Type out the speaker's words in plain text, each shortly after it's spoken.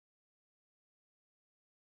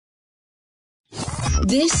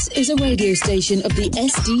This is a radio station of the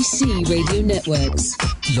SDC radio networks.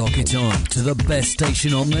 Lock it on to the best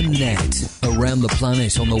station on the net, around the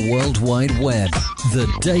planet on the World Wide Web.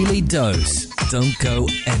 The Daily Dose. Don't go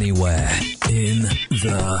anywhere. In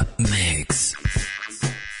the mix.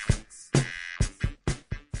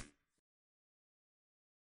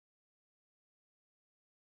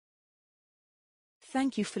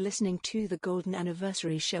 Thank you for listening to the Golden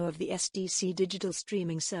Anniversary show of the SDC digital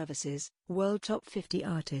streaming services, World Top 50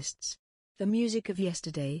 Artists. The music of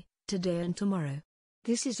yesterday, today and tomorrow.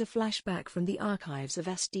 This is a flashback from the archives of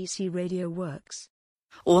SDC Radio Works.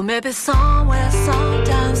 Or maybe somewhere,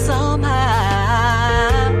 sometime,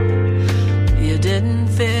 somehow, you didn't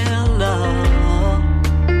feel love.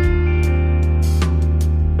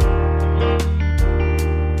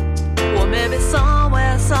 Or maybe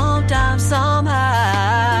somewhere, sometime,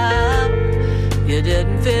 somehow, you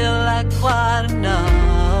didn't feel like quite enough.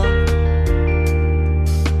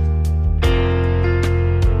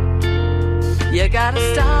 You gotta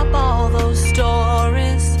stop all those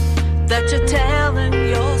stories that you're telling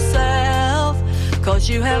yourself, 'cause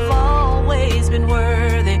you have always been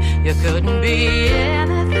worthy. You couldn't be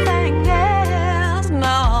anything else,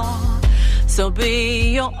 no. So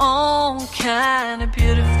be your own kind of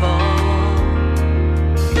beautiful,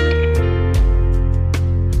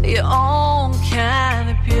 your own kind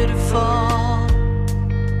of beautiful,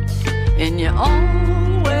 in your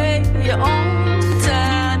own way, your own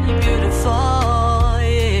time, you're beautiful,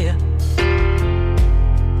 yeah.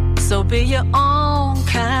 So be your own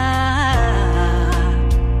kind.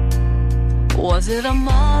 Was it a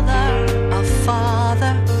mother, a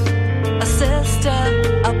father, a sister,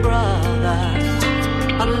 a brother,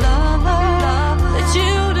 a lover that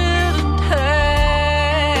you didn't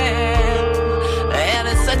have? And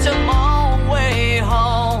it's such a long way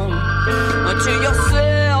home to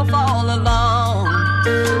yourself all alone.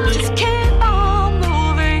 Just keep on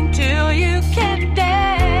moving till you get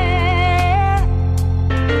there,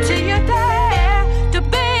 till you're there to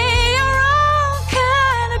be your own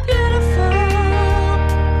kind of beautiful.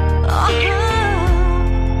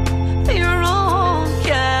 Your own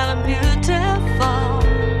kind of beautiful,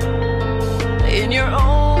 in your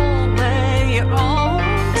own way, your own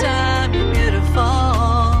time, you're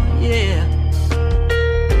beautiful, yeah.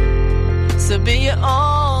 So be your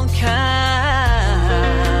own kind.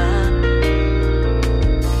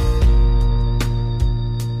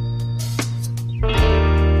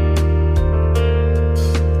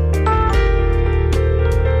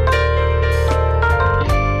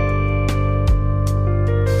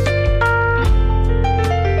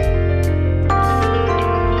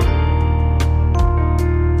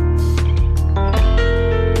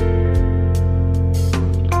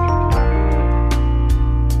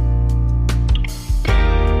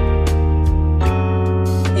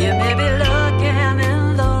 You may be looking in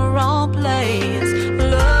the wrong place,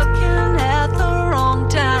 looking at the wrong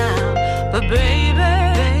time, but baby,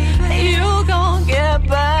 you gon' get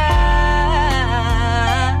by,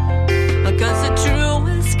 because the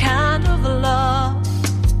truest kind of love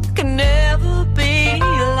can never be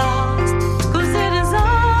lost, 'cause it is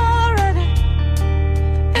already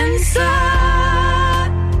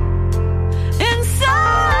inside,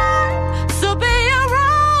 inside. So be your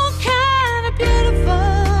own kind of beautiful,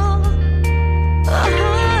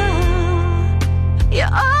 your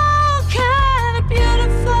own kind of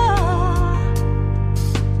beautiful,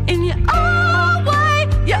 in your own way,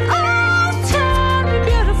 your own time, you're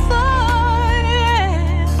beautiful,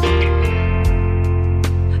 yeah.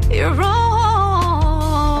 Your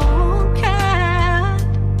own kind,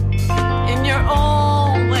 in your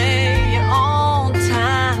own way, your own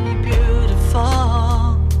time, you're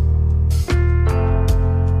beautiful.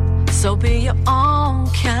 So be your own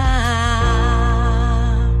kind.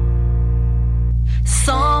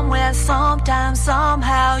 Somewhere, sometime,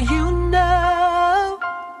 somehow, you know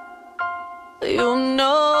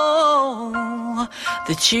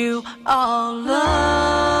that you are loved.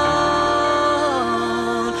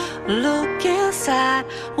 Look inside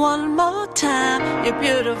one more time. You're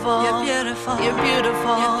beautiful. You're beautiful. You're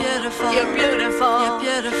beautiful. You're beautiful. You're beautiful. You're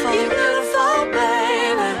beautiful. You're beautiful,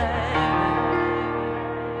 baby.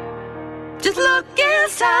 Just look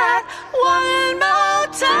inside one more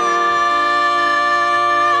time.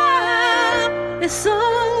 It's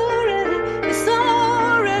already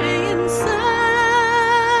inside.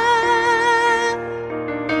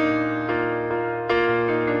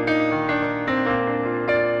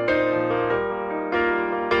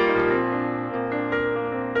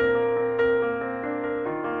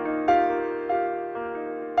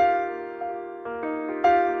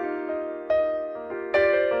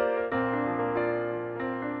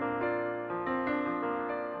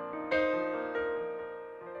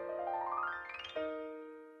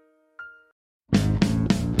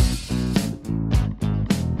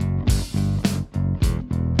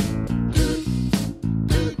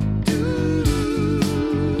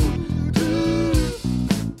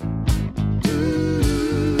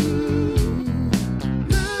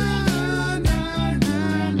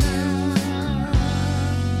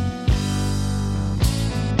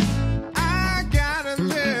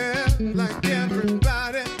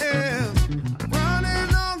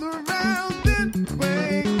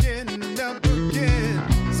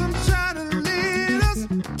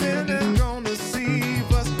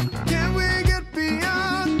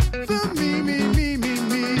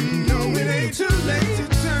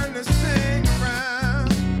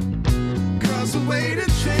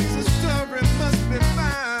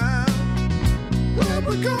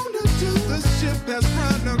 gonna do? The ship has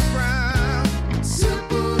run aground.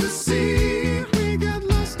 Simple to see. We got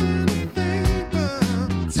lost in the paper.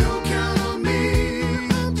 Don't count on me.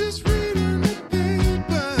 I'm just reading the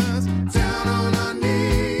papers. Down on our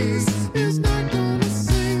knees. It's not gonna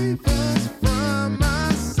save us from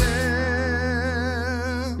ourselves.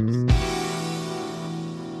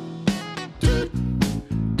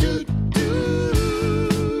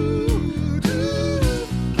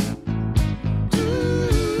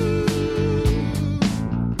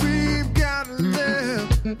 We've gotta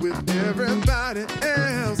live with everybody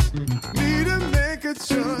else. Need to make a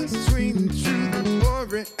choice between truth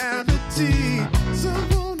and reality. Some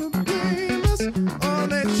wanna blame us, or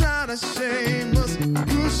they try to shame us,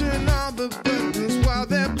 pushing all the buttons while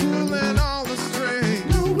they're pulling all the strings.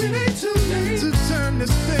 No, it ain't too late to turn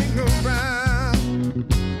this thing around,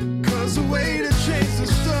 'cause the way to change the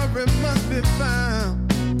story must be found.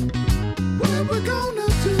 What we're gonna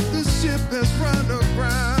do? The ship has run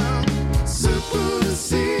aground. Simple to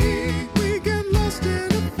see. We get lost in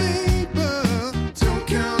the paper. Don't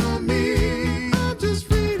count on me. I'm just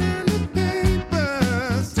reading the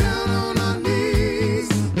papers. Down on our knees.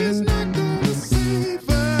 It's not gonna save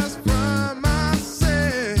us from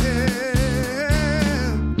ourselves.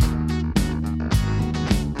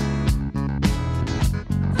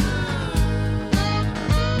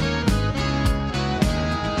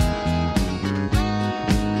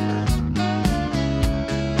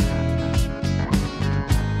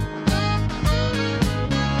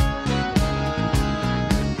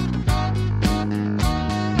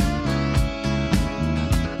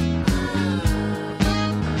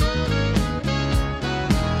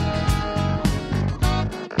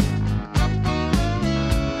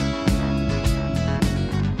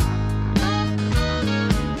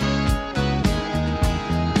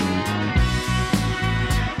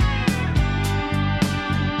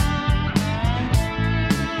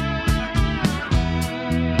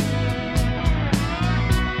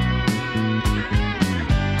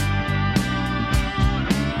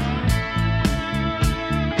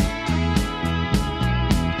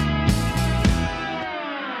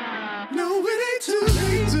 No, it ain't too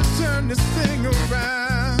late to turn this thing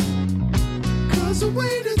around, 'cause the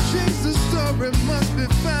way to change the story must be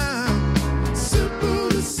found. Simple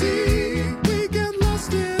to see. We get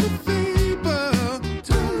lost in the paper.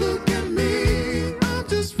 Don't look at me. I'm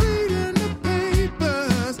just reading the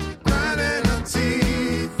papers. Grinding our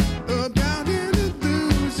teeth about an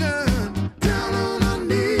illusion. Down on our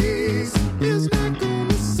knees. It's not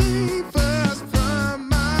gonna save us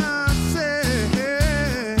from ourselves.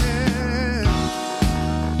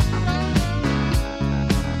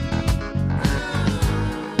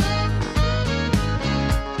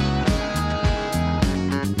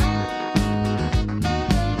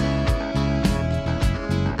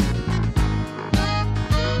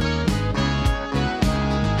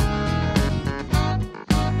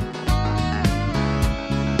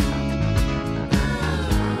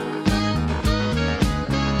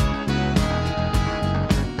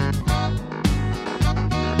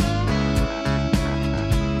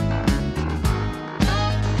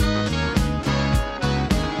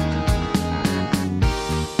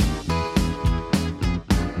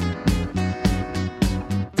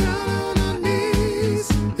 Down on our knees.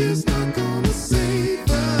 It's not gonna save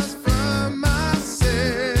us from ourselves.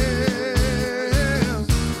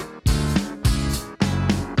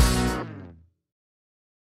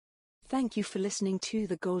 Thank you for listening to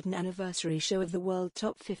the Golden Anniversary Show of the World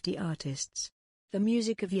Top 50 Artists. The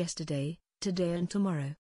music of yesterday, today and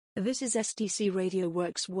tomorrow. This is SDC Radio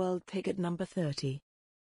Works World Pick at number 30.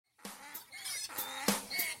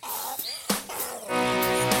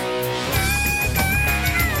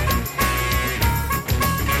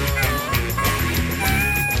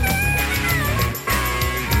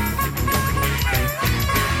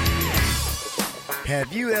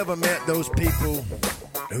 Have you ever met those people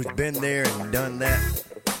who's been there and done that?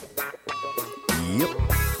 Yep,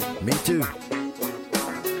 me too.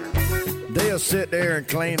 They'll sit there and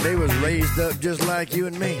claim they was raised up just like you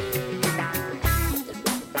and me.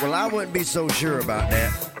 Well, I wouldn't be so sure about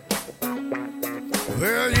that.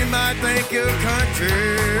 Well, you might think you're country,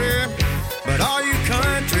 but are you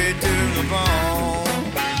country to the bone?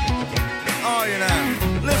 Oh, you know,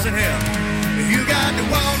 listen here. You got to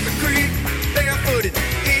walk the creek barefooted,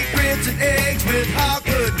 eat grits and eggs with hot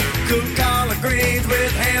pudding, cook collard greens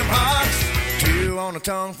with ham hocks, chew on a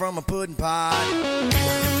tongue from a pudding pot.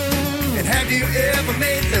 And have you ever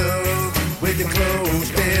made love with your clothes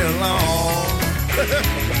still on?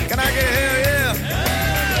 Can I get a hell yeah?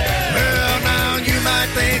 Well, now you might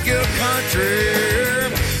think you're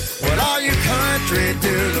country, Well, are you country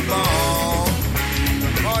to the bone?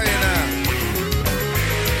 Are you now?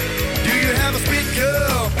 Do you have a speed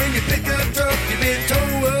cup in your pickup truck? You've been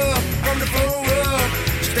towed up from the floor up,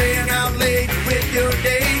 staying out late with your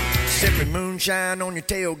date, sipping moonshine on your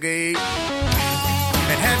tailgate.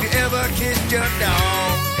 And have you ever kissed your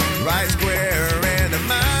dog right square in the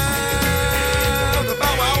mouth?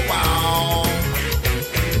 Bow wow wow.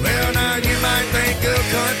 Well, now you might think of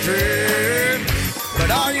country, but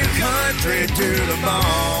are you country to the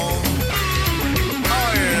bone?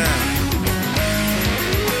 Oh yeah.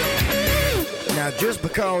 Now just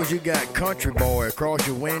because you got country boy across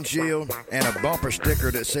your windshield and a bumper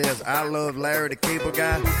sticker that says I love Larry the Cable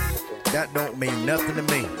Guy, that don't mean nothing to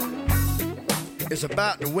me. It's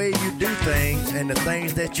about the way you do things and the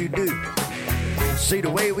things that you do. See, the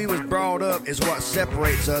way we was brought up is what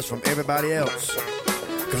separates us from everybody else.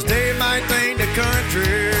 Cause they might think the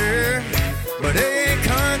country, but they ain't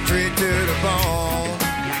country to the bone.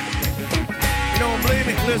 You don't believe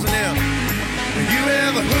me? Listen here. You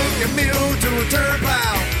ever hook your mule to a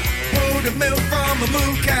turnpile, pull the milk from a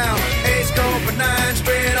moo cow, 8 score for 9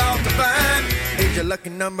 straight off the vine, is your lucky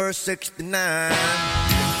number 69.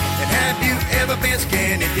 And have you ever been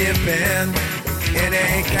skinny dipping in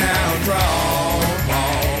a cow draw?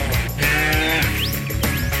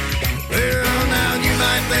 Well, now you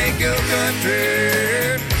might think you're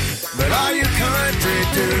country, but are you country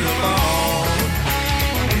to the bone?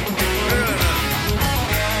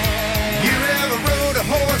 You ever rode a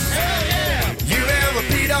horse? Hell yeah. You ever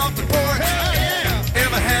peed off the porch? Hell yeah.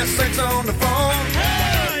 Ever had sex on the phone?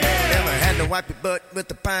 Hell yeah. Ever had to wipe your butt with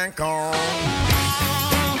the pine cone?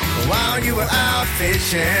 While you were out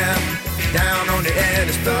fishing down on the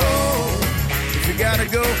Eddystone, if you gotta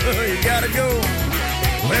go, you gotta go.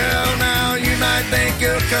 Well, now you might think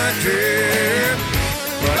you're country,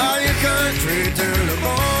 but are you country to the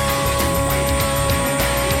bone?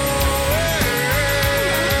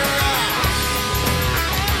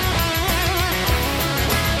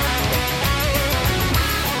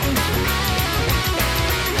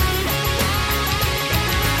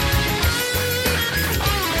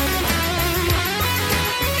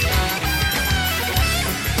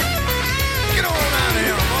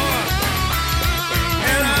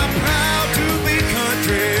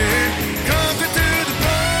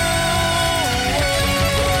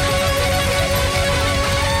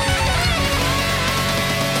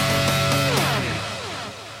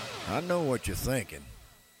 I know what you're thinking.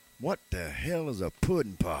 What the hell is a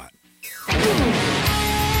pudding pot?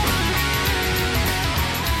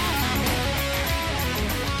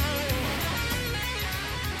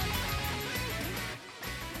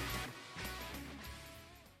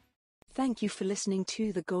 Thank you for listening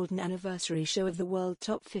to the Golden Anniversary Show of the World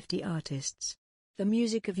Top 50 Artists. The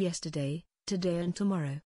music of yesterday, today and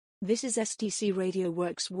tomorrow. This is SDC Radio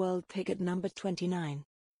Works World Pick at number 29.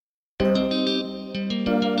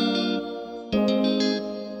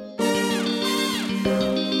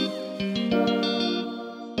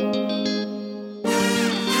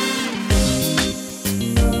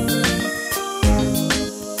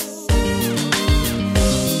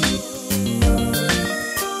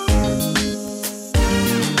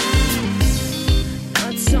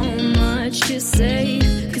 Say,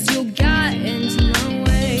 'cause you got into my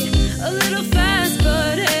way a little fast,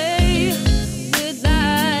 but hey, with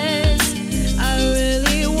lies.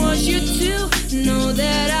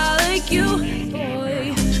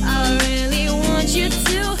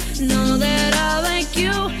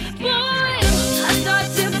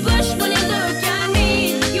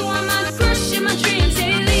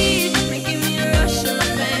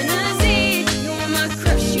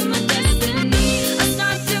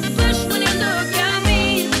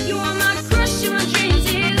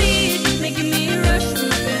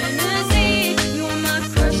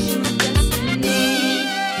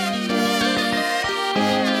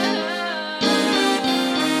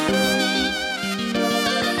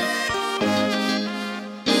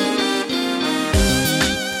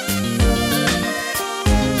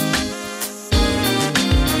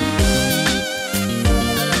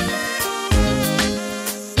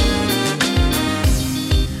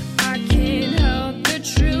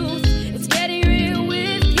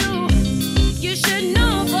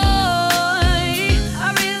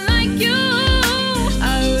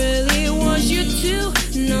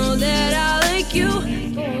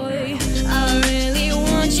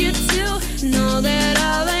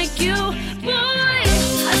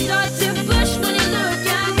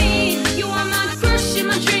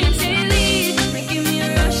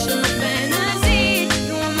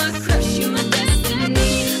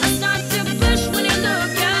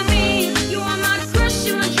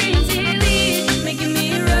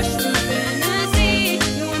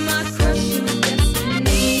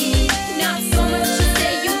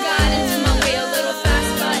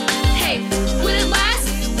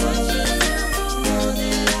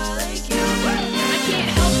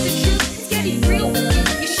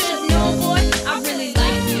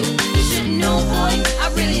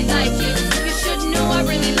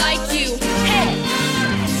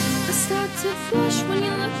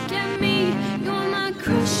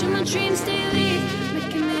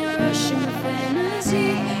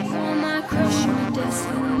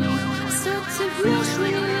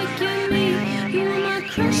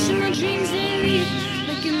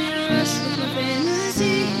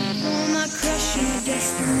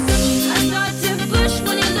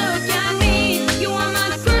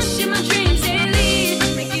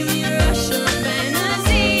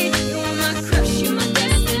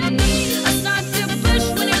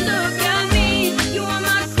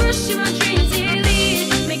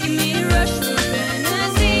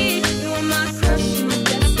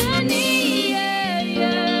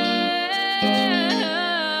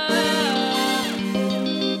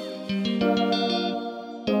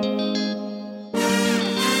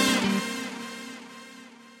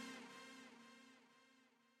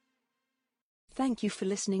 Thank you for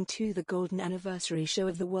listening to the Golden Anniversary show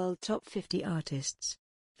of the World Top 50 Artists.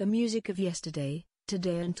 The music of yesterday,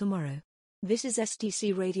 today and tomorrow. This is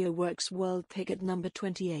SDC Radio Works World Pick at number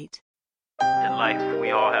 28. In life, we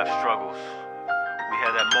all have struggles. We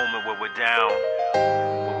have that moment where we're down,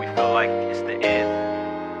 where we feel like it's the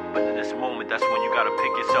end. But in this moment, that's when you gotta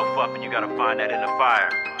pick yourself up and you gotta find that inner fire.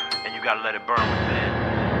 And you gotta let it burn within.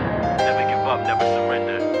 Never give up, never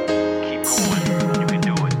surrender. Keep going, you can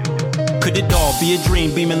do it. Could it all be a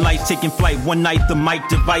dream? Beaming lights, taking flight. One night, the mic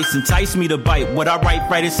device enticed me to bite. What I write,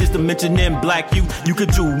 right is system mentioned in black. You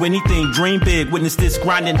could do anything, dream big. Witness this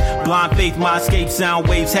grinding, blind faith, my escape. Sound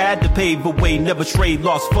waves had to pave a way, never strayed,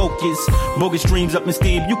 lost focus. Bogus dreams up in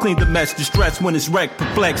steam. You clean the mess, distress when it's wrecked,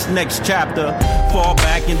 perplexed. Next chapter, fall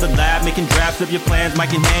back in the lab, making drafts of your plans.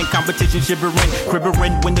 Mic in hand, competition shivering,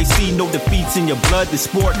 quivering when they see no defeats in your blood. The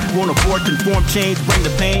sport won't afford conform, change, bring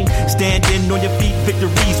the pain. Standing on your feet,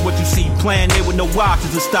 victories what you see. Playing there with no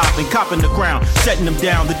options of stopping, copping the ground, shutting them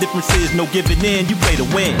down. The difference is no giving in. You play to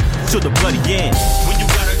win till the bloody end. When you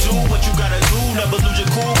gotta do what you gotta do, never lose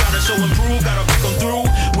your cool. Gotta show and prove, gotta break on through.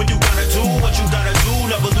 When you gotta do what you gotta do,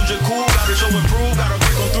 never lose your cool. Gotta show and prove, gotta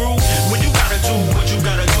break on through. When you gotta do what you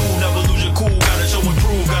gotta do, never lose your cool. Gotta show and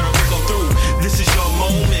prove, gotta break on through. This is your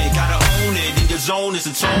moment, gotta own it. In your zone is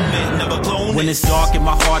atonement, never clone it. When it's dark and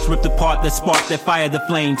my heart's ripped apart, that spark, that fire, the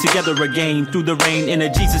flame. Together again, through the rain,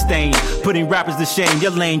 energy sustained. Putting rappers to shame,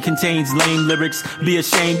 your lane contains lame lyrics. Be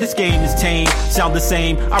ashamed, this game is tame. Sound the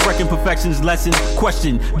same, I reckon perfection's lesson.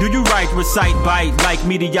 Question, do you write, recite, bite like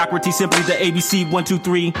mediocrity? Simply the ABC 1, 2,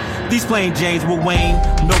 3. These plain Janes will wane.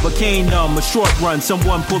 Novocaine numb, a short run.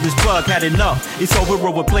 Someone pulled his plug, had enough. It's over,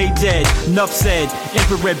 play dead. Enough said.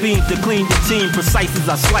 Infrared beams to clean the team. Precise as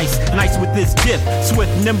I slice. Nice with this gift.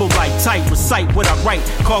 Swift, nimble like tight. Recite what I write.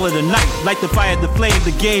 Call it a night. Light the fire, the flame.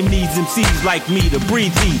 The game needs MCs like me to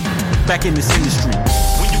breathe heat. Back in this industry.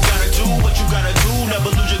 When you gotta do what you gotta do, never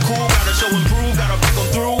lose your cool. Gotta show and prove, gotta break on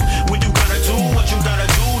through. When you gotta do what you gotta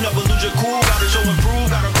do, never lose your cool. Gotta show and prove,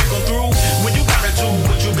 gotta break on through. When you gotta do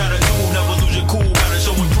what you gotta do, never lose your cool. Gotta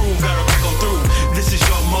show and prove, gotta break on through. This is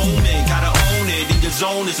your moment, gotta own it. In your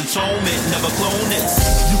zone is atonement, never clone it.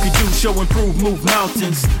 You can do, show and prove, move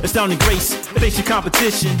mountains. Astounding grace, face your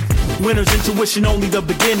competition. Winner's intuition, only the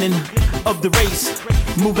beginning of the race.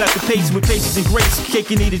 Move at the pace with patience and grace.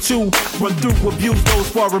 Cake and eat it too. Run through, abuse those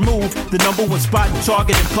far removed. The number one spot,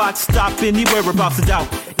 target and plot. Stop anywhere about to doubt.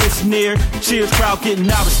 It's near. Cheers, crowd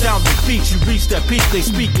getting out. Astounding feats. You reach that peak, they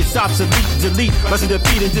speak. It's obsolete. Delete. Rising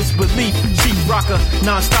defeat and disbelief. Sheep rocker.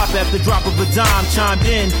 Non-stop at the drop of a dime. Chimed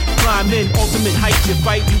in. Climb in. Ultimate height. You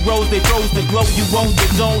fight. You rose. They froze. They glow. You own the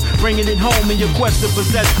zone. Bringing it home in your quest to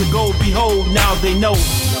possess the gold. Behold, now they know.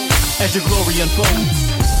 As your glory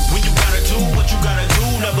unfolds. When you gotta do what you gotta do,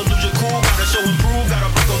 never lose your cool. Gotta show and prove, gotta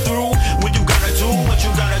break on through. When you gotta do what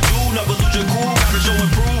you gotta do, never lose your cool. Gotta show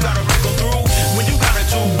and prove, gotta break on through. When you gotta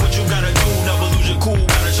do what you gotta do, never lose your cool.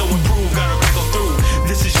 Gotta show and prove, gotta break on through.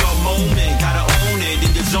 This is your moment, gotta own it.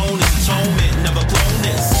 In your zone is atonement, never clone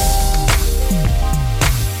this.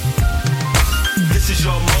 This is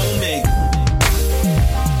your moment.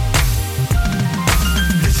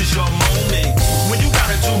 This is your moment. When you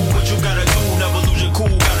gotta do what you gotta do, never lose your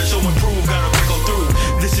cool. Gotta show and prove, gotta break on through.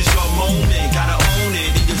 This is your moment, gotta own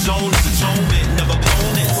it. In your zone is atonement, never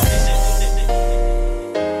blown it.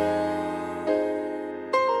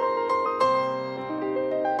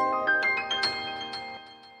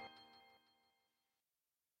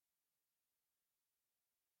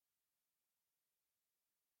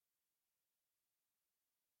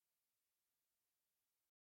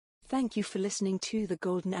 Thank you for listening to the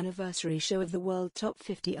Golden Anniversary show of the World Top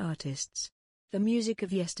 50 Artists. The music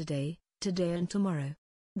of yesterday, today and tomorrow.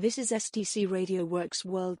 This is SDC Radio Works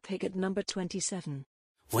World Pick at number 27.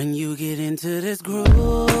 When you get into this groove,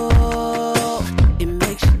 it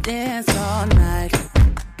makes you dance all night.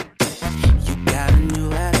 You got a new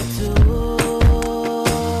attitude,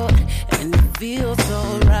 and it feels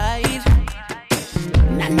so right.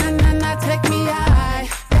 Nah, nah, nah, nah, take me high,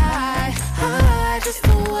 high, high, just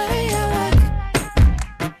the way I like it.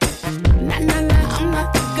 Nah, nah, nah, I'm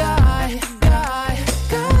not the guy,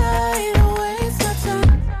 to waste my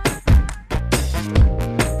time.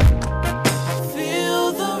 Feel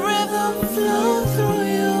the rhythm flow through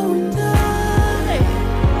you and I.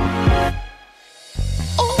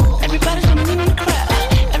 Oh, everybody's jumping in the crowd.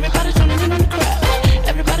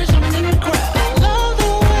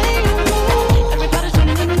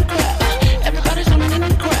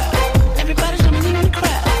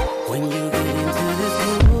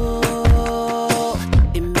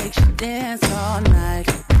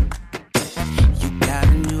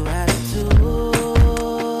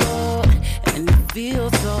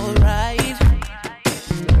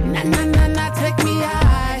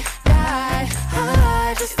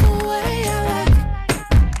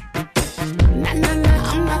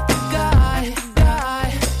 I'm not the guy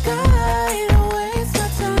to waste my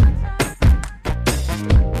time.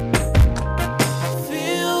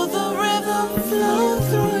 Feel the rhythm flow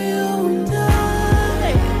through you and I.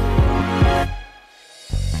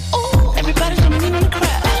 Oh, everybody's jumping in the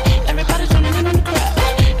crowd. Everybody's jumping in the crowd.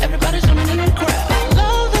 Everybody's jumping in the crowd.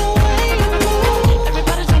 Love the way you move.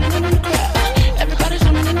 Everybody's jumping in the crowd. Everybody's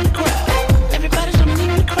jumping in the crowd. Everybody's jumping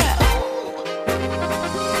in the crowd.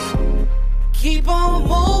 Keep on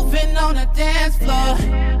moving on the dance floor.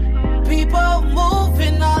 People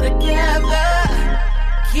moving all together.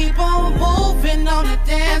 Keep on moving on the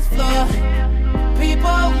dance floor.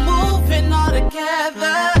 People moving all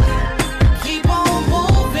together. Keep on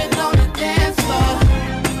moving on the dance floor.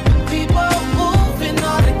 People moving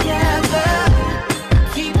all together.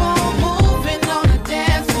 Keep on moving on the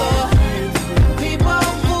dance floor. People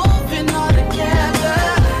moving all together.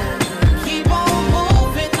 Keep on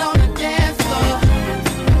moving on the dance floor.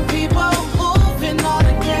 People moving all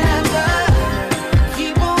together.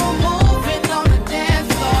 Keep on moving on the dance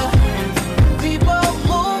floor. People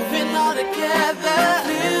moving all together.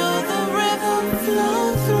 Feel the rhythm flow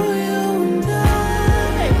through you and I.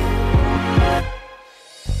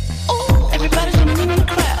 Oh, everybody's jumping in the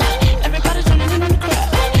crowd. Everybody's jumping in the crowd.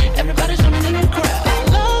 Everybody's jumping in the crowd.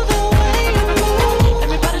 Love the way you move.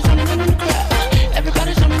 Everybody's jumping in the crowd.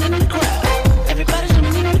 Everybody's jumping in the crowd. Everybody's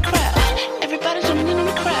jumping in the crowd. Everybody's jumping in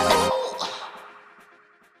the crowd.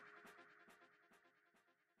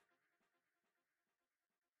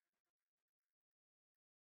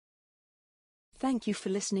 Thank you for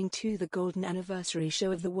listening to the Golden Anniversary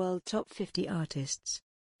Show of the World Top 50 Artists.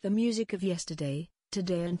 The music of yesterday,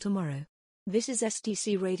 today and tomorrow. This is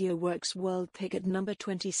SDC Radio Works World Pick at number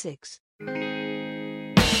 26.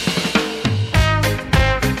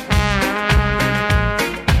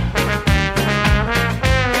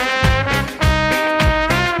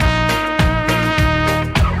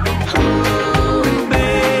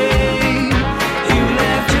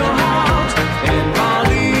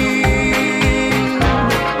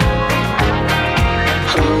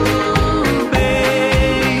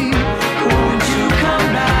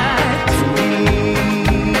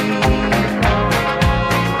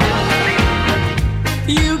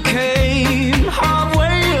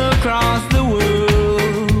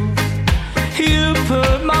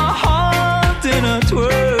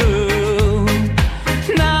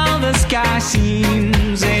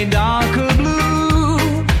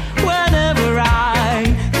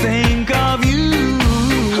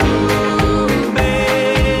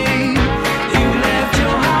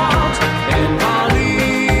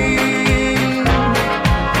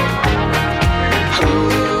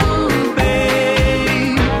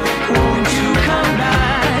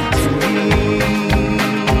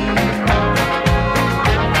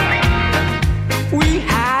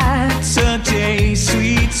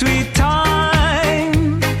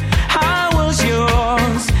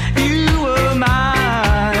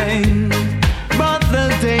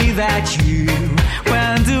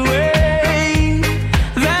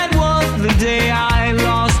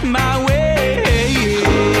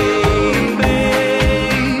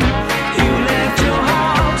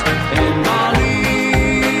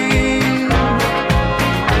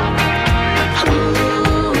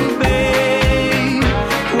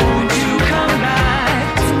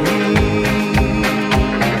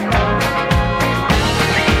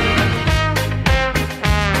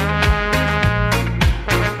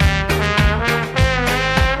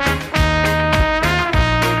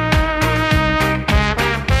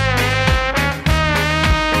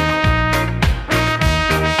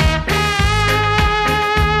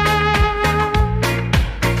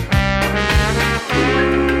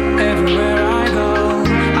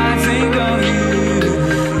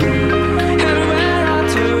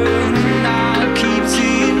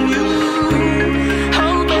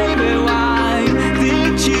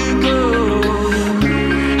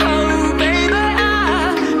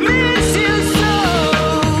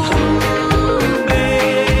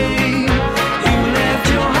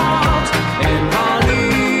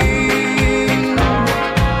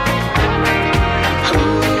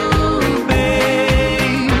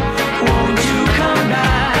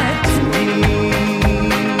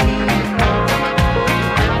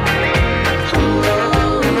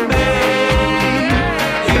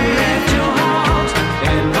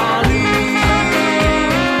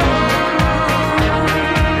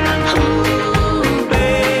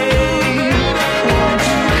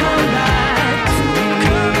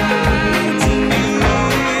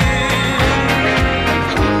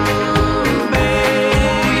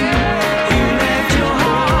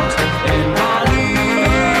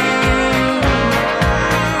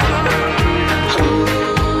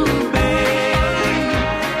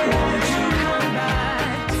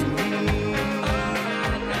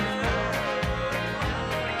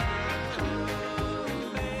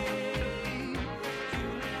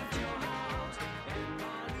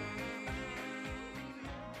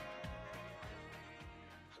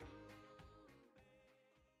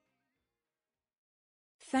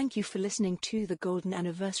 Thank you for listening to the Golden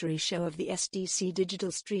Anniversary show of the SDC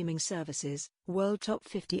Digital Streaming Services, World Top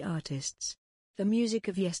 50 Artists. The music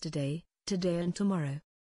of yesterday, today and tomorrow.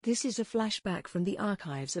 This is a flashback from the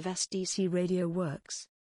archives of SDC Radio Works.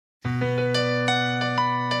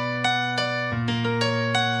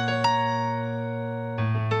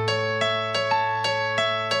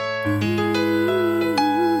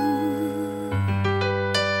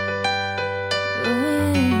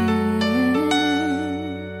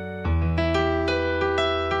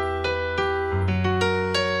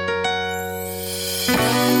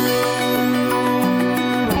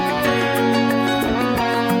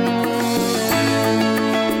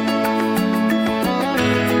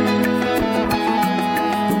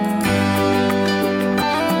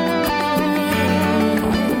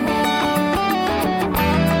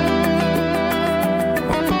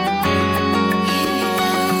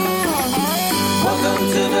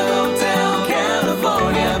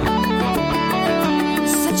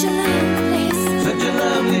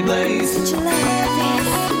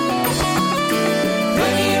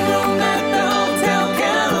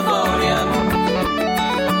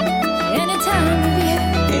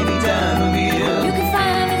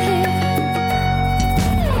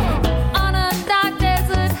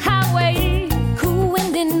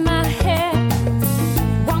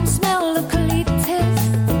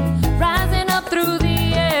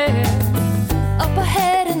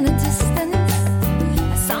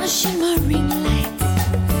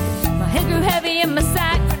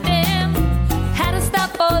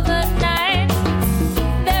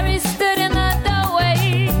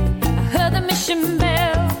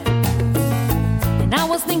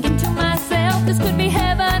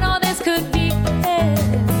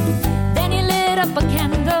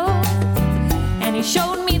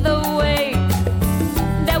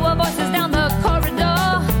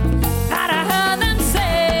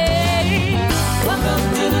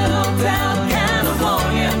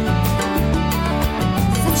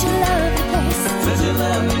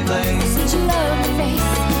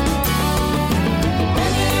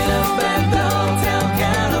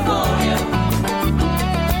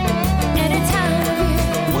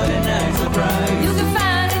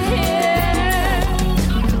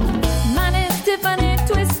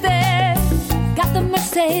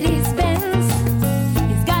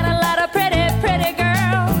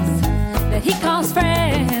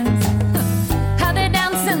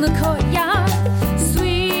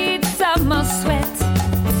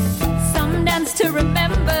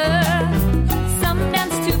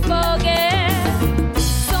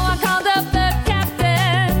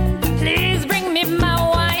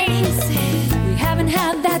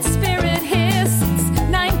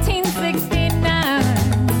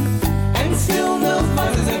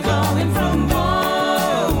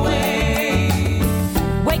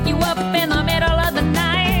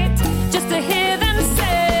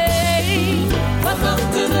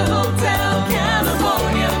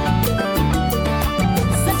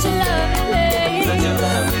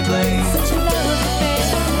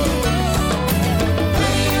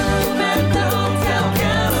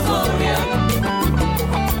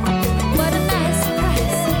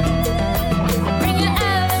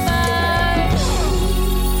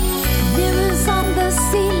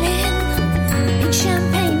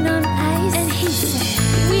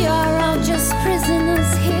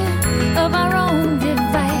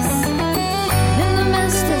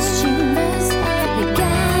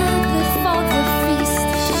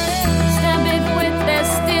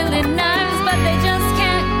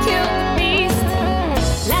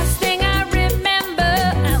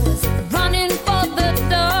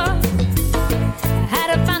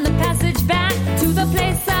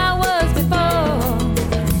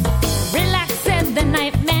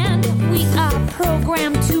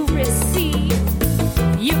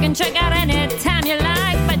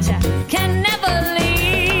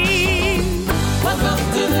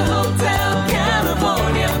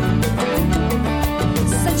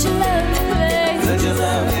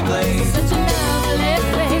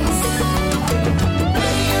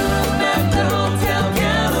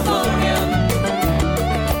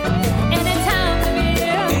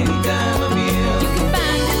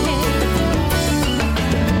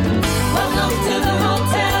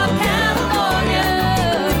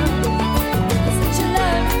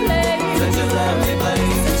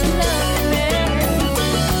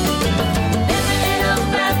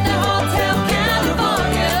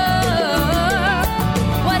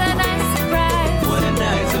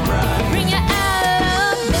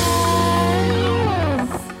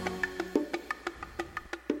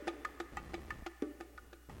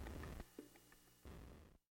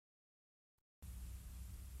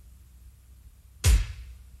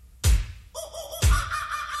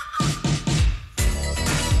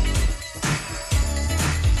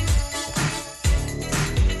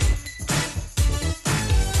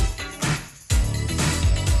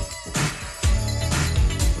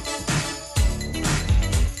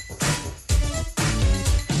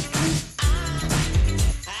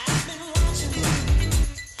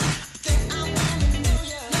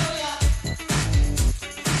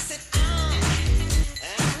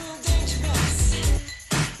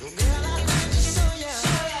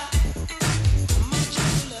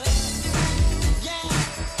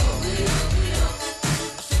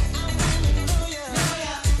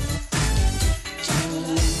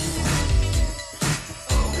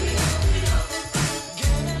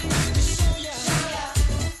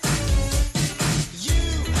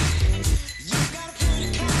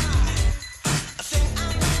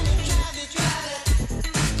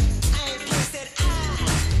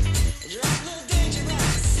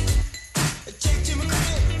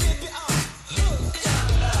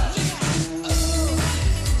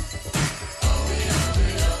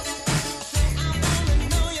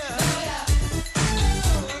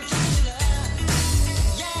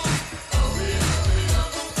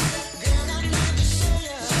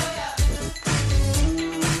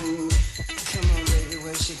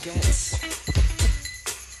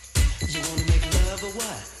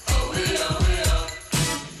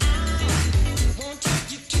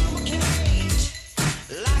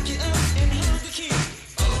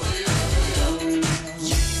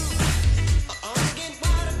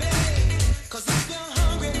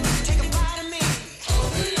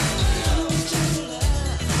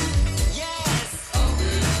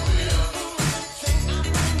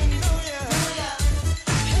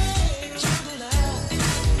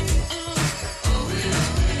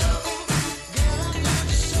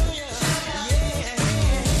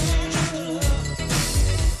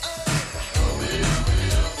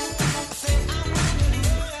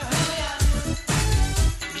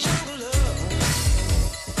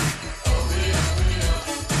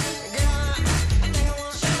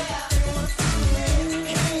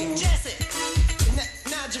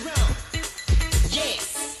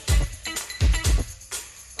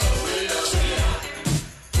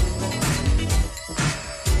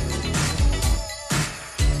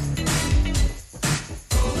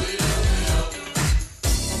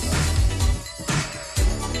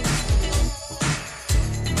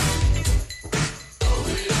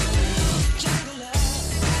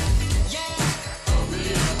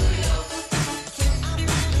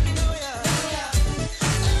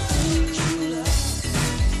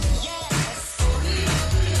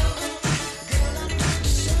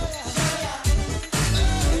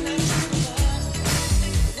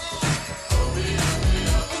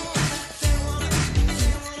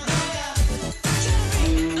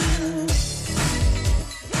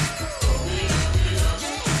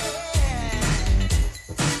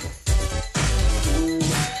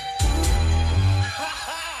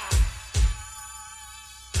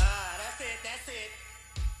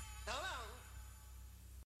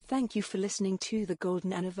 Thank you for listening to the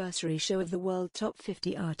Golden Anniversary Show of the World Top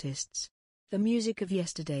 50 Artists. The music of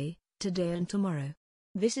yesterday, today and tomorrow.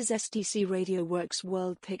 This is SDC Radio Works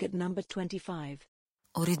World Pick at number 25.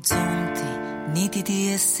 Orizzonti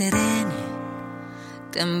nitidi e sereni,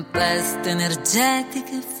 tempeste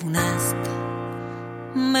energetiche funeste,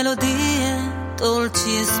 melodie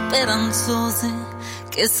dolci e speranzose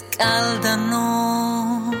che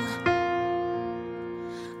scaldano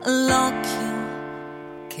l'occhio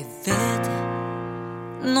che vede,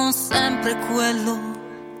 non sempre quello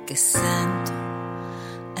che sento,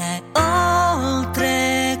 è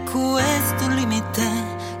oltre questo limite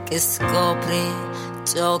che scopri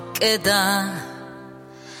ciò che dà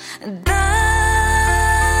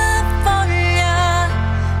voglia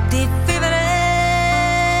di vivere,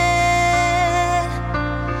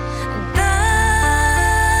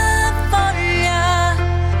 dà voglia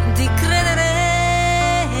di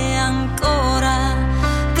credere ancora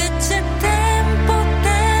che c'è tempo,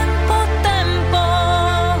 tempo, tempo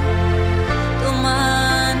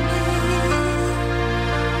domani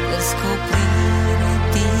per scoprire e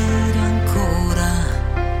dire ancora.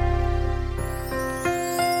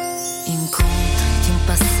 Incontrati un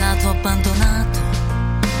passato abbandonato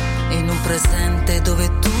in un presente dove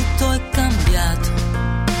tutto è cambiato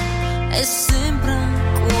e sembra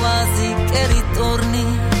quasi che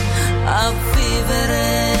ritorni a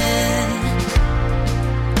vivere.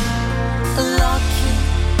 L'occhio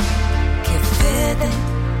che vede,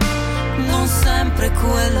 non sempre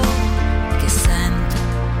quello che sente,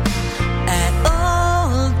 è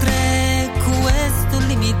oltre questo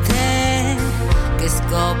limite che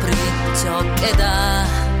scopri ciò che dà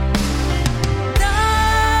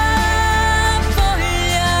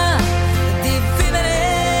voglia di vivere,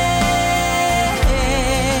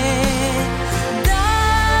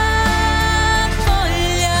 dà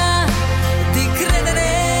voglia di credere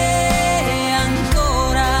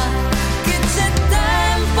ancora che c'è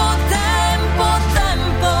tempo, tempo,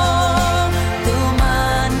 tempo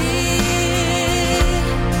domani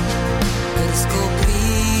per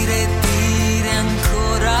scoprire e dire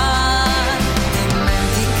ancora.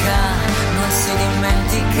 Non si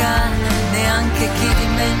dimentica neanche chi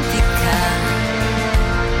dimentica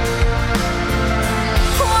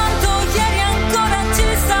quanto ieri ancora ci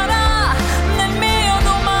sarà nel mio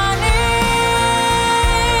domani.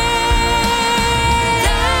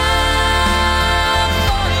 Dà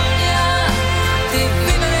voglia di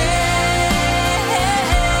vivere,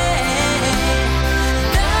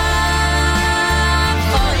 dà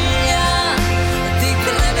voglia di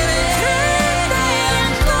credere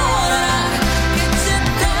ancora che c'è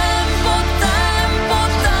tempo, tempo,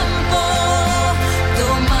 tempo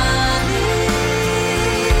domani,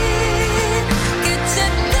 che c'è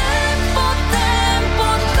tempo, tempo,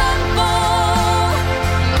 tempo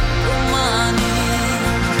domani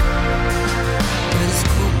per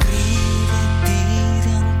scoprire e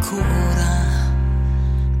dire ancora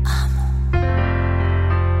amo.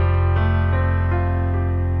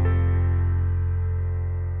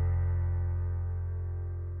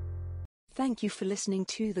 Thank you for listening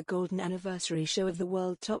to the Golden Anniversary Show of the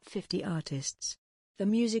World Top 50 Artists. The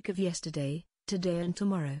music of yesterday, today and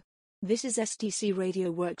tomorrow. This is SDC Radio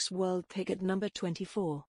Works World Pick at number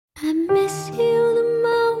 24. I miss you the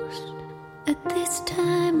most at this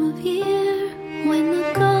time of year, when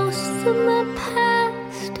the ghosts of my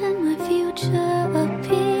past and my future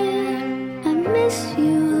appear. I miss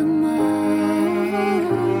you the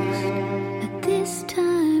most at this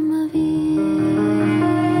time of year.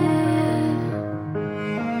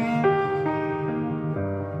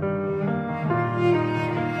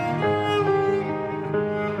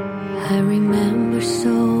 I remember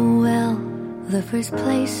so well the first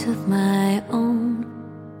place of my own.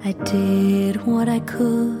 I did what I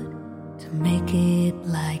could to make it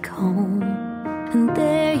like home. And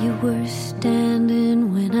there you were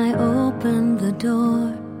standing when I opened the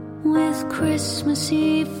door, with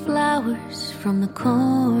Christmassy flowers from the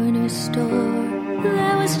corner store.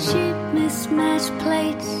 There was cheap mismatched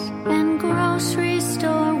plates and grocery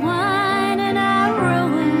store wine, and I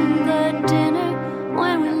ruined the dinner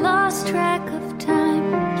when we lost track of time.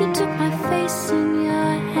 You took my face in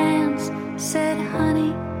your hands, said,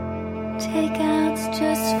 honey, takeout's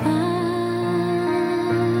just fine.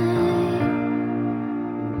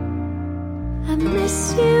 I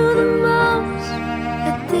miss you the most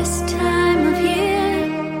at this time of year,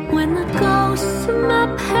 when the ghosts of my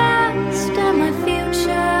past and my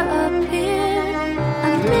future appear. I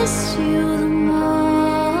miss you the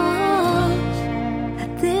most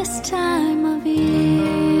at this time of year.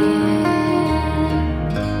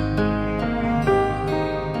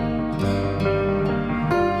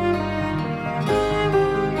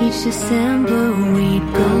 each December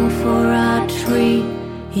we'd go for our treat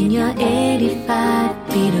in your 85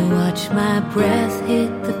 beater. Watch my breath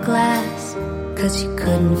hit the glass, 'cause you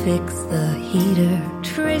couldn't fix the heater.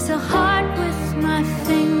 Trace a heart with my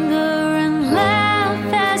finger and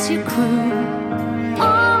laugh as you croon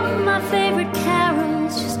all my favorite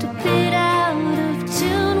carols, just a bit out of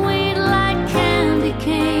tune. We'd light candy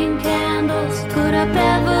cane candles, put up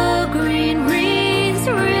evergreen wreaths,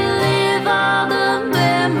 relive all the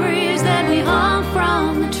memories that we hung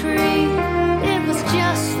from the tree. It was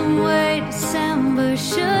just the way December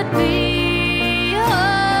should be. Oh,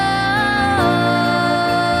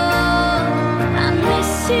 I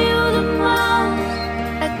miss you the most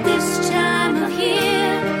at this time of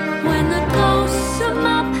year, when the ghosts of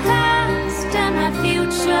my past and my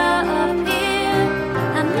future appear.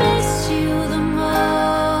 I miss you the most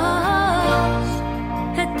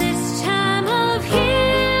at this time of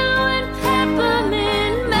year, when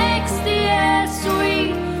peppermint makes the air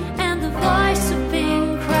sweet and the voice of Bing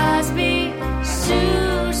Crosby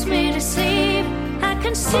soothes me to sleep. I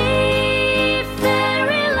can see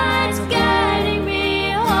fairy lights guiding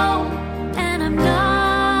me home, and I'm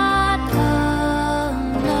not alone.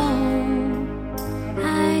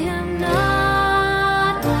 I am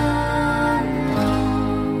not alone.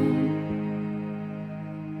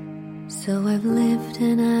 So I've lived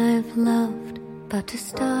and I've loved, about to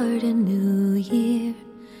start a new year.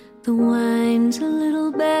 The wine's a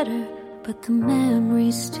little better, but the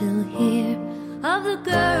memory's still here, of the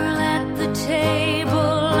girl at the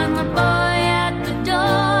table and the boy at the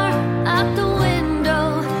door. Out the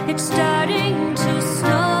window, it's starting to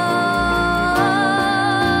snow.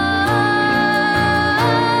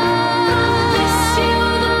 Miss you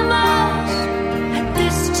the most at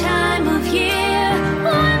this time of year,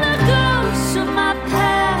 when the ghosts of my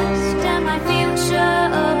past and my future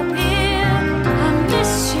appear. I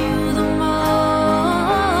miss you the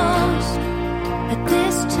most at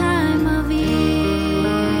this time of year.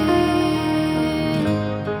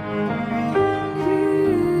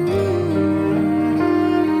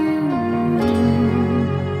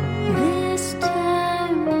 This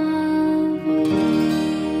time of year.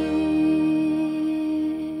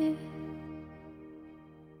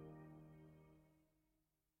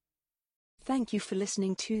 Thank you for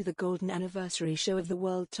listening to the Golden Anniversary Show of the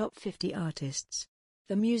World Top 50 Artists.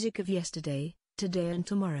 The music of yesterday, today and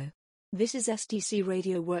tomorrow. This is SDC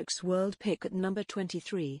Radio Works World Pick at number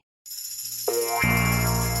 23.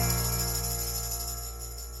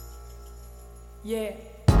 Yeah.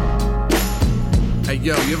 Hey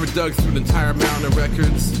yo, you ever dug through an entire mountain of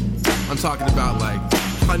records? I'm talking about like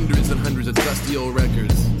hundreds and hundreds of dusty old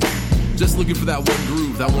records, just looking for that one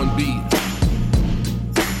groove, that one beat.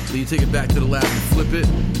 Then you take it back to the lab and flip it.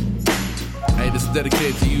 Hey, this is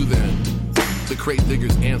dedicated to you then. The Crate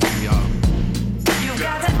Diggers Anthem, y'all. You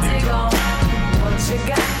gotta dig on what you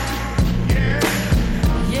got.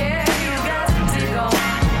 Yeah, you gotta dig on.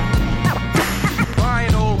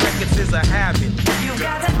 Buying old records is a habit. You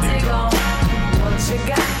gotta dig on what you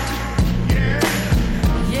got.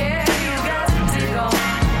 Yeah, you gotta dig on.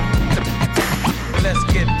 Let's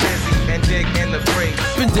get busy and dig in the break.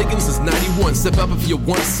 Been digging since 91, step up if you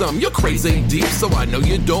want some. Your craze ain't deep, so I know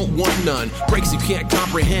you don't want none. Breaks you can't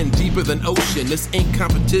comprehend, deeper than ocean. This ain't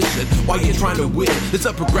competition, while you're trying to win. It's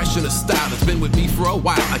a progression of style that's been with me for a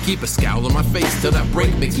while. I keep a scowl on my face till that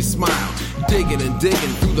break makes me smile. Digging and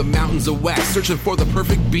digging through the mountains of wax, searching for the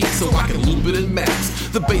perfect beat so I can loop it and max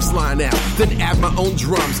the bass line out, then add my own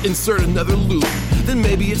drums, insert another loop. Then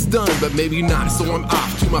maybe it's done, but maybe not, so I'm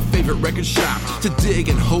off to my favorite record shop to dig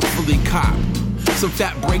and hopefully cop some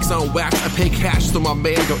fat breaks on wax. I pay cash so my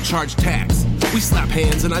man don't charge tax. We slap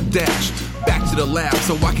hands and I dash back to the lab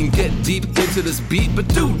so I can get deep into this beat. But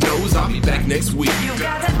dude knows I'll be back next week. You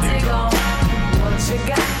gotta dig on what you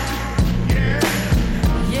got.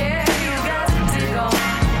 Yeah, you gotta dig on.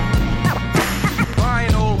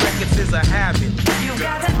 Buying old records is a habit. You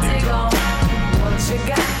gotta dig on what you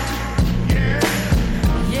got.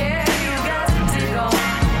 Yeah, you gotta dig on.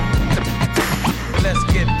 Let's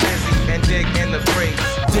get busy and dig in the break.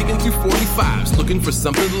 Digging through 45s, looking for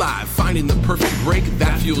something live, finding the perfect break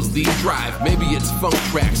that fuels the drive. Maybe it's funk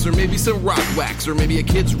tracks, or maybe some rock wax, or maybe a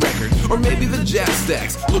kid's record, or maybe the jazz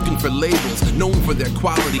stacks. Looking for labels, known for their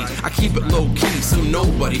quality. I keep it low key so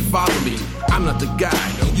nobody follow me. I'm not the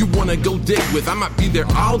guy you wanna go dig with. I might be there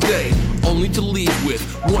all day, only to leave with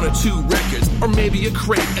 1 or 2 records, or maybe a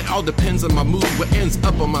crate. It all depends on my mood, what ends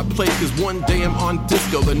up on my plate. Cause one day I'm on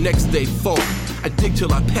disco, the next day folk. I dig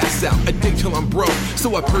till I pass out, I dig till I'm broke.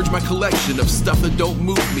 So I purge my collection of stuff that don't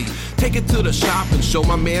move me. Take it to the shop and show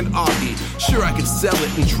my man Augie. Sure, I could sell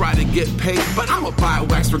it and try to get paid, but I'ma buy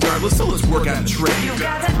wax regardless, so let's work out a trade. You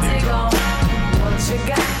got to dig on what you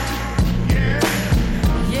got.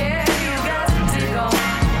 Yeah, you got to dig on.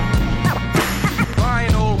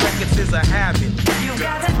 Buying old records is a habit. You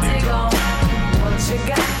got to dig on what you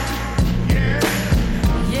got.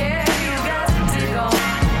 Yeah, you got to dig on.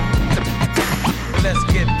 Let's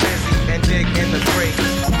get busy and dig in the crates.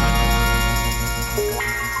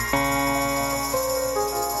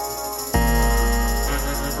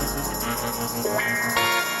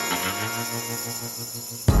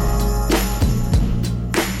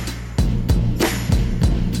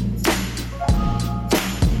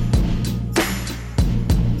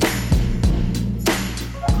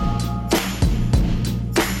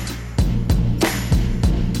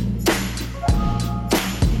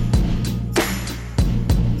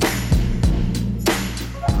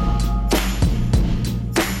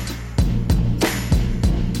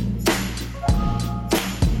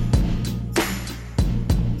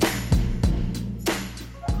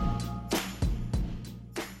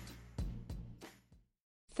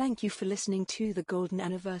 Thank you for listening to the Golden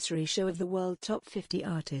Anniversary Show of the World Top 50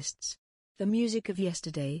 Artists. The music of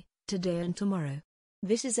yesterday, today and tomorrow.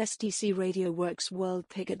 This is SDC Radio Works World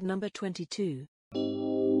Pick at number 22.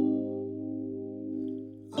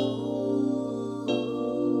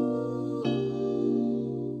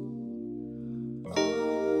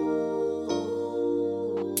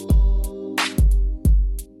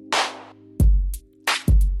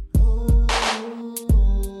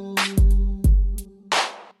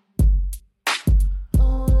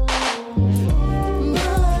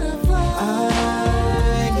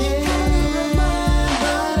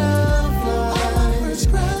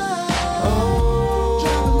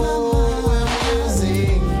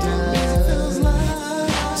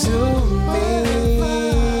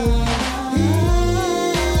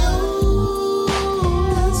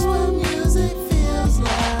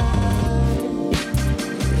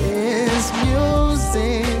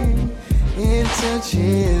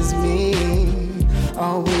 touches me.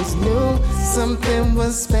 Always knew something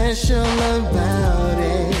was special about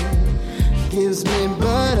it. Gives me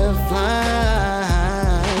butterfly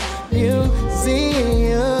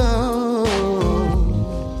museum.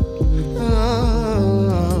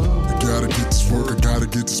 I gotta get this work, I gotta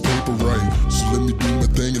get this paper right. So let me do my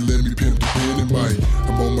thing and let me pimp the pen and mic.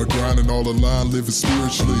 I'm on my grind and all aligned, living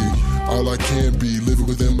spiritually. All I can be, living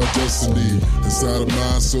within my destiny. Inside of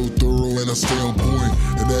mind so thorough and I stay on point.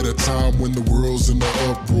 And at a time when the world's in the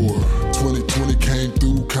uproar, 2020 came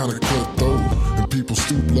through kinda cutthroat. And people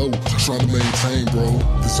stoop low, trying to maintain, bro.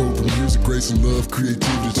 This open music, grace and love,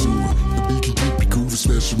 creativity to it. The beat can keep you grooving,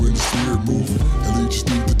 especially when the spirit moving. And lead you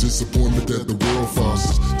through the disappointment that the world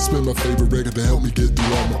fosters. Spend my favorite record to help me get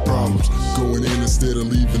through all my problems. Going in instead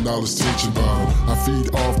of leaving all this tension bottled. I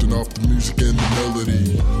feed often off the music and the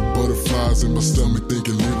melody. Butterflies in my stomach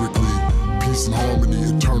thinking lyrically. Peace and harmony,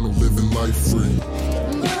 eternal, living life free.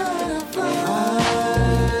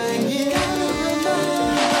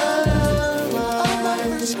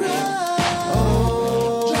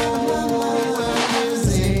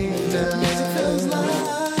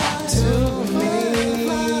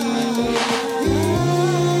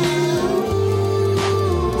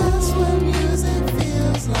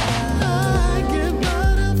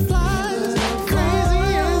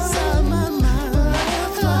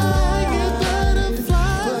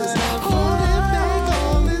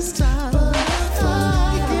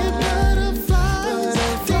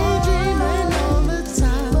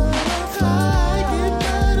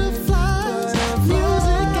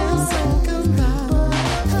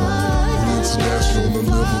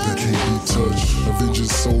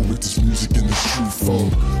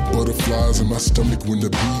 Butterflies in my stomach when the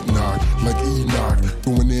beat knock, like Enoch,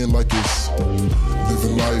 going in like it's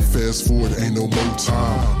living life. Fast forward, ain't no more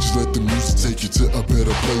time. Just let the music take you to a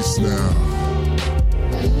better place now.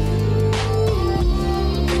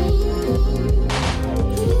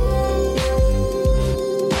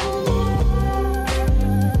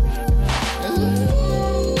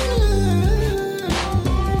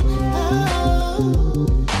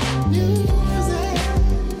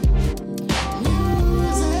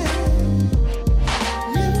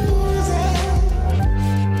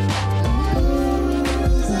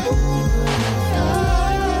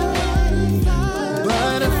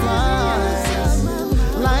 Butterflies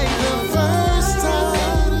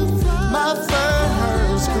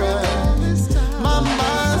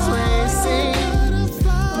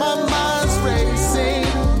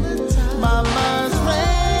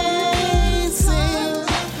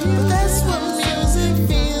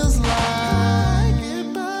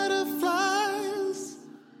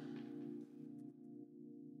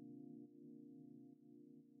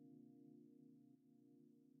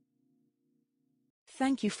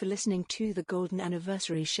Thank you for listening to the Golden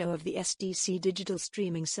Anniversary show of the SDC digital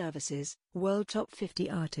streaming services, World Top 50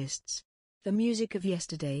 Artists. The music of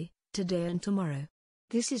yesterday, today and tomorrow.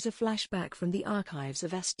 This is a flashback from the archives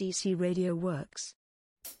of SDC Radio Works.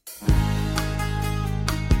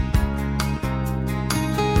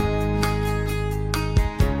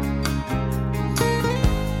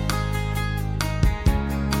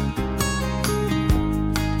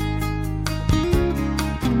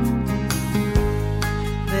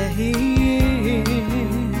 There is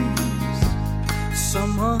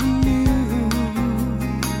someone new,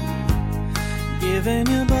 giving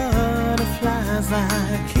you butterflies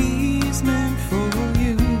like he's meant for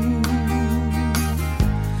you,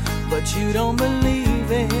 but you don't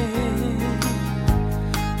believe it,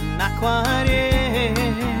 not quite yet.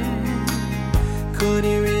 Could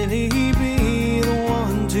he really be the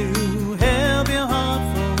one to help your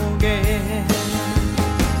heart forget?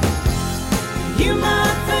 You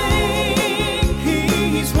might think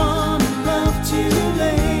he's one love too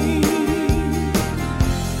late.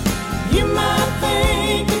 You might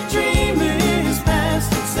think your dream is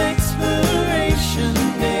past its expiration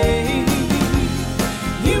date.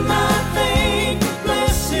 You might think the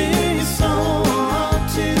bliss is so hard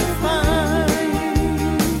to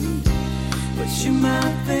find, but you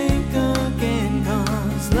might think again,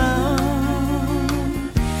 'cause love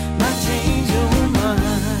might change your mind.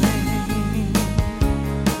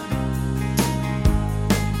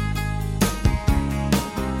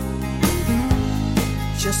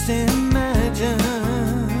 Just imagine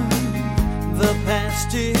the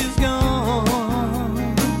past is gone.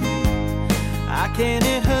 How can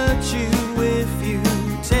it hurt you if you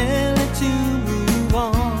tell it to move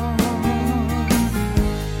on?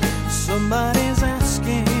 Somebody's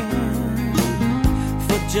asking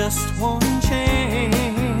for just one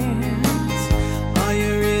chance. Are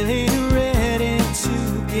you really ready to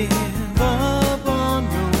give up on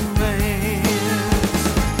romance?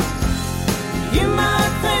 You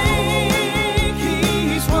might think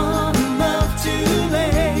he's one love too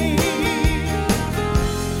late.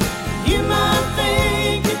 You might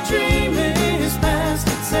think your dream is past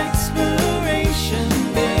its expiration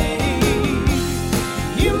date.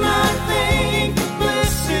 You might think the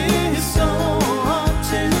bliss is so hard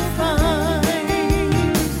to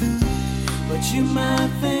find, but you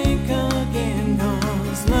might think again,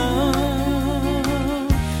 'cause love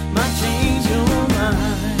might change your mind.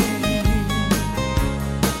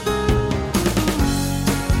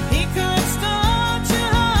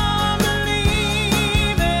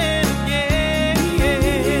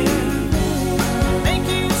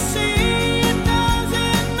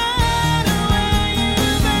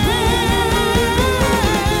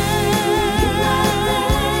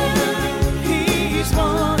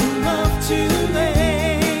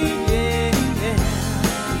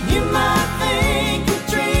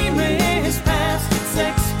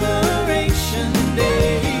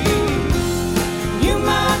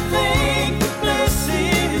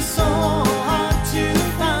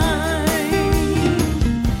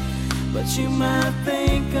 You might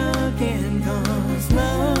think again, 'cause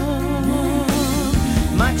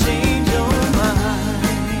love might change your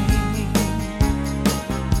mind.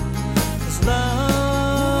 'Cause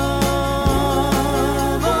love,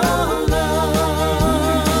 oh,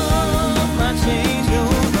 love might change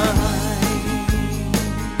your mind.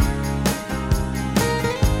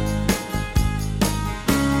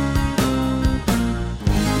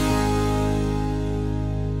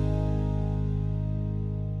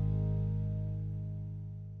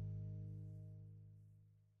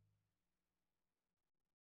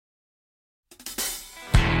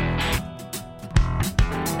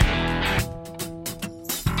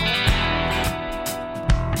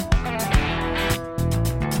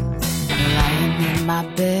 My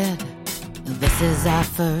bed, this is our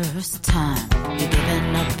first time. You're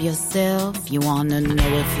giving up yourself, you wanna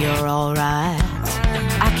know if you're alright.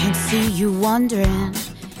 I can see you wondering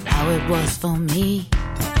how it was for me.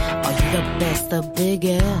 Are you the best, the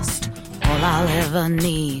biggest, all I'll ever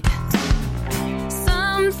need?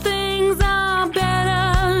 Some things are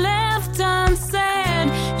better left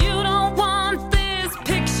unsaid. You don't want this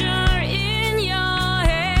picture in your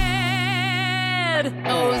head.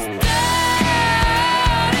 Those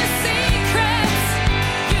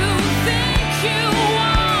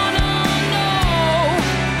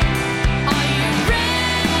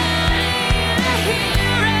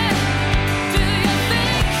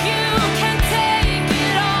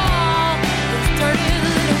dirty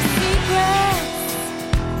little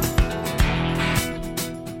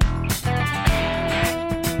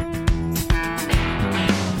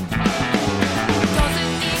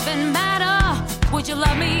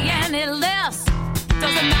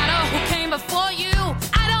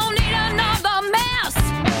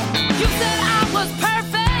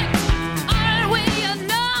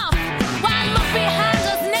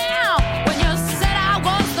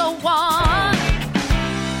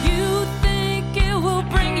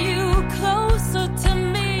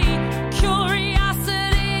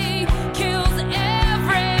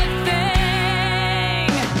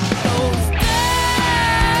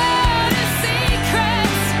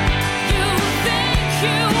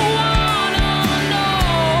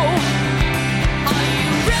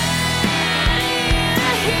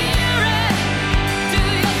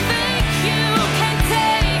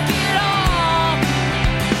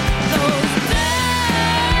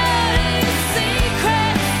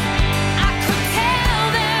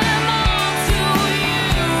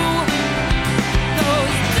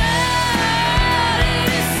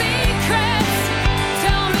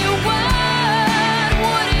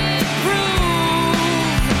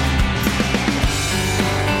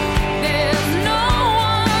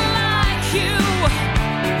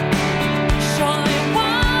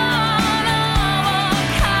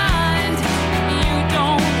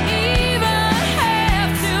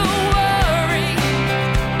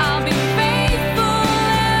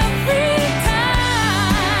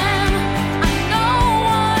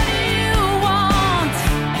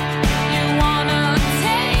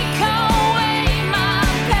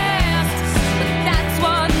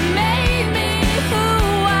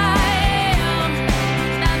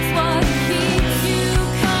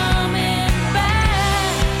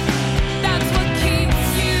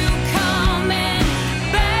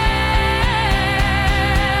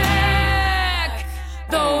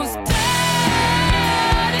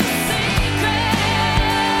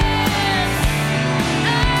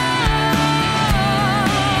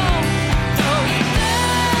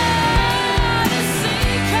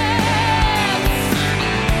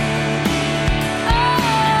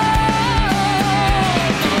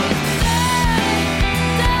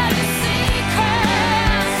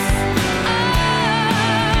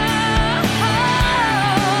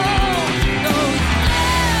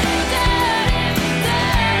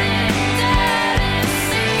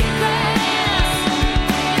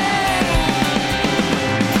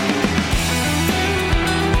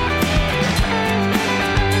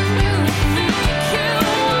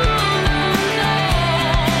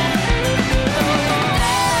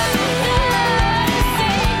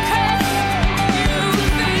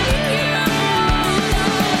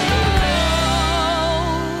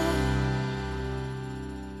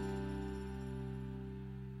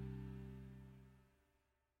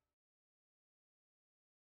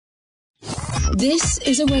This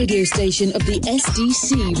is a radio station of the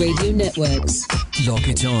SDC radio networks. Lock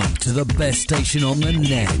it on to the best station on the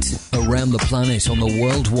net, around the planet on the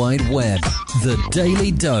World Wide Web. The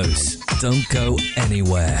Daily Dose. Don't go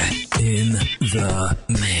anywhere. In the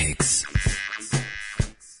mix.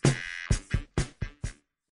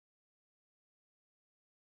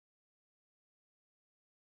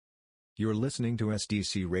 You're listening to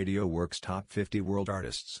SDC Radio Works Top 50 World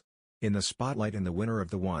Artists. In the spotlight and the winner of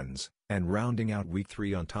the ones, and rounding out week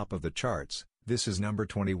 3 on top of the charts, this is number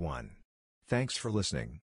 21. Thanks for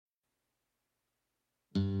listening.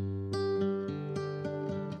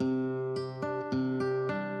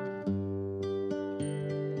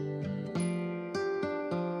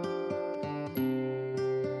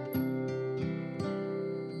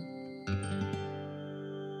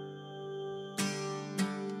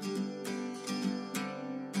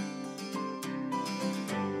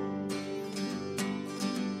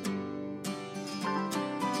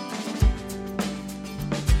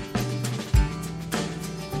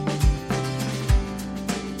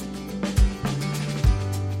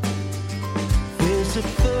 A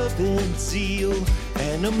fervent zeal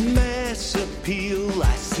and a mass appeal.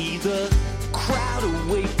 I see the crowd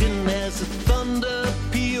awaken as a thunder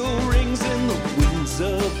peal rings in the winds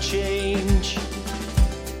of change,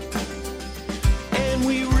 and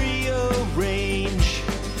we rearrange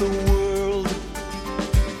the world,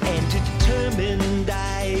 and determined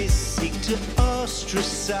eyes seek to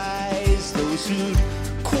ostracize those who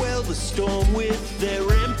quell the storm with their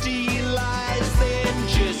empty lies, then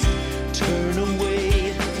just turn away.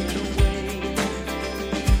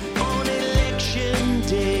 On election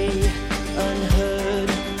day, unheard.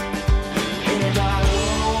 And I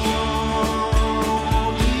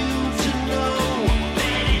want you to know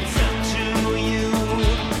that it's up to you.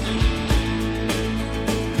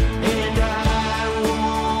 And I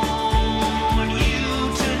want you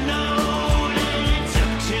to know that it's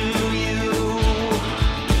up to you.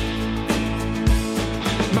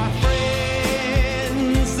 My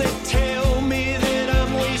friends, they tell me that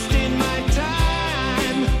I'm wasting my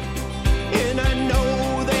time, and I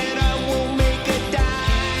know that I won't make a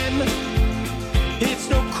dime. It's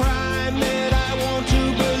no crime that I want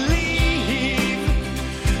to believe.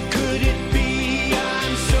 Could it be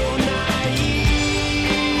I'm so naive?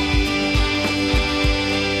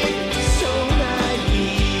 So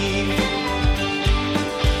naive.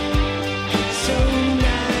 So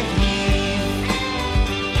naive.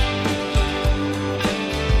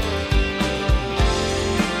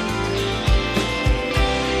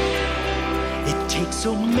 It takes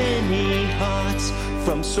so many hearts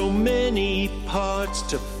from so many parts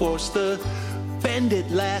to force the bend at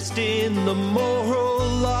last in the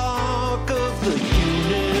moral arc of the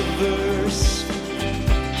universe.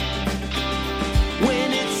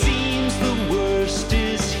 When it seems the worst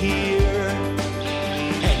is here,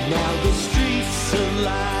 and now the streets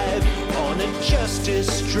alive on a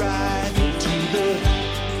justice drive into the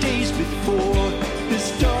days before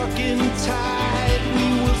this darkened tide, we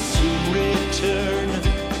will soon return.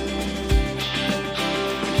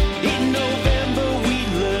 In November we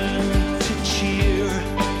learn to cheer,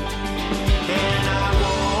 and I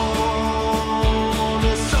want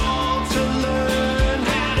us all to learn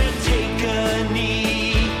how to take a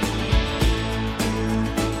knee.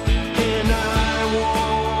 And I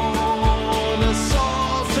want us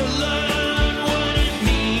all to learn what it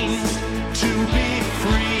means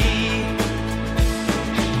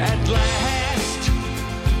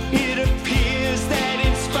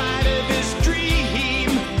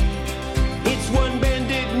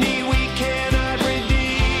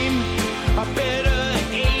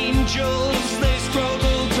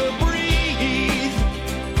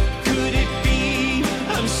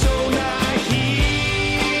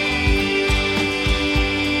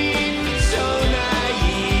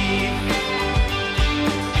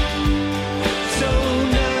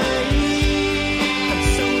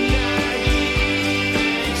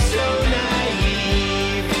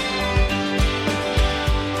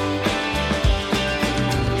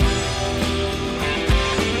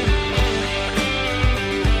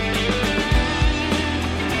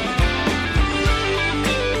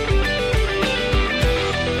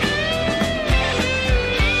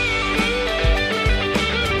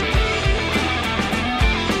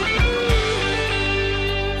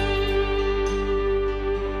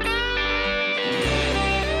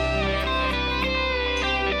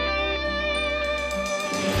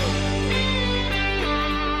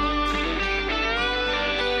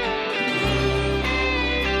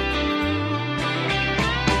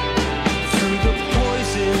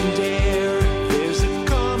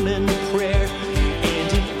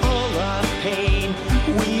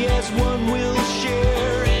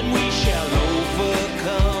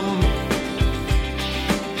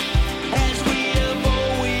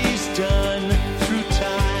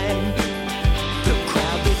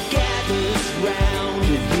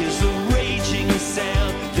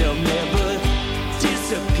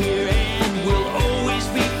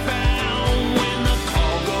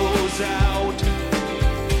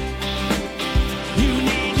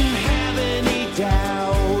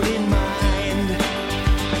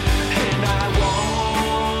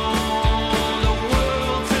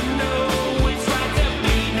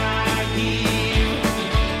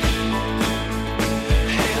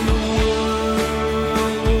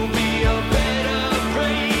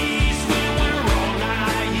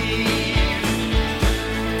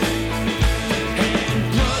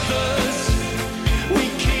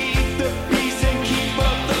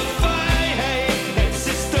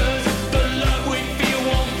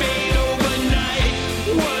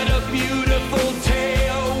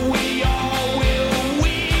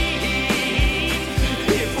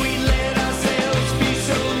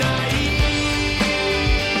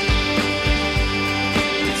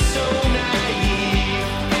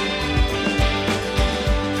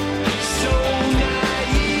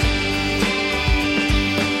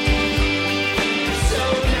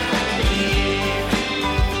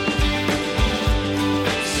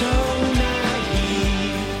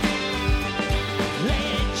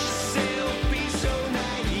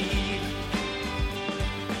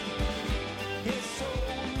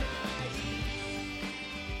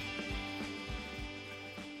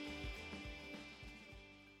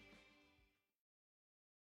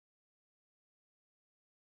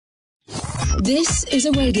This is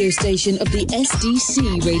a radio station of the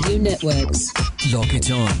SDC Radio Networks. Lock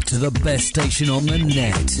it on to the best station on the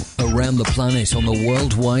net, around the planet on the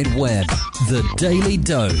World Wide Web. The Daily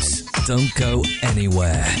Dose. Don't go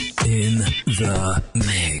anywhere. In the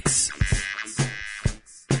mix.